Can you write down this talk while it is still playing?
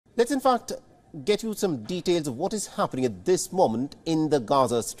Let's in fact get you some details of what is happening at this moment in the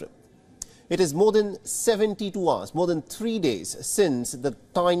Gaza Strip. It is more than 72 hours, more than 3 days since the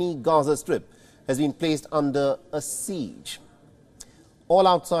tiny Gaza Strip has been placed under a siege. All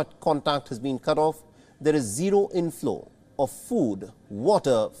outside contact has been cut off. There is zero inflow of food,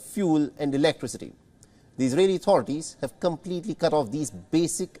 water, fuel and electricity. The Israeli authorities have completely cut off these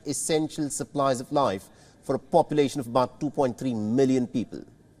basic essential supplies of life for a population of about 2.3 million people.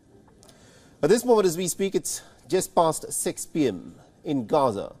 At this moment as we speak, it's just past 6 p.m. in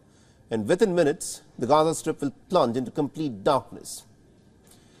Gaza, and within minutes, the Gaza Strip will plunge into complete darkness.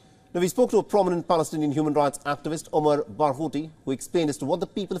 Now, we spoke to a prominent Palestinian human rights activist, Omar Barghouti, who explained as to what the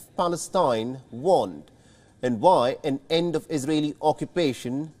people of Palestine want and why an end of Israeli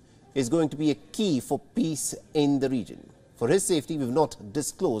occupation is going to be a key for peace in the region. For his safety, we've not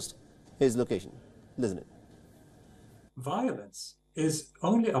disclosed his location. Listen in. Violence is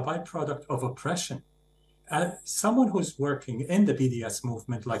only a byproduct of oppression. Someone who's working in the BDS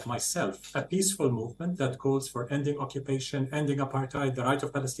movement like myself, a peaceful movement that calls for ending occupation, ending apartheid, the right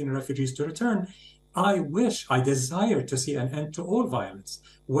of Palestinian refugees to return, I desire to see an end to all violence,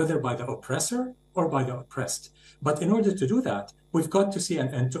 whether by the oppressor or by the oppressed. But in order to do that, we've got to see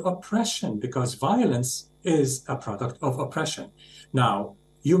an end to oppression, because violence is a product of oppression. Now,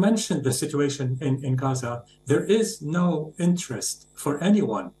 you mentioned the situation in Gaza. There is no interest for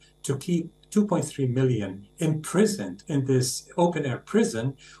anyone to keep 2.3 million imprisoned in this open-air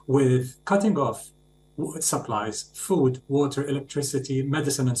prison with cutting off supplies, food, water, electricity,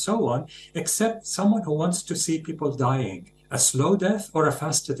 medicine, and so on, except someone who wants to see people dying, a slow death or a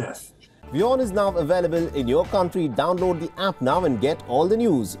fast death. WION is now available in your country. Download the app now and get all the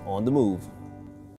news on the move.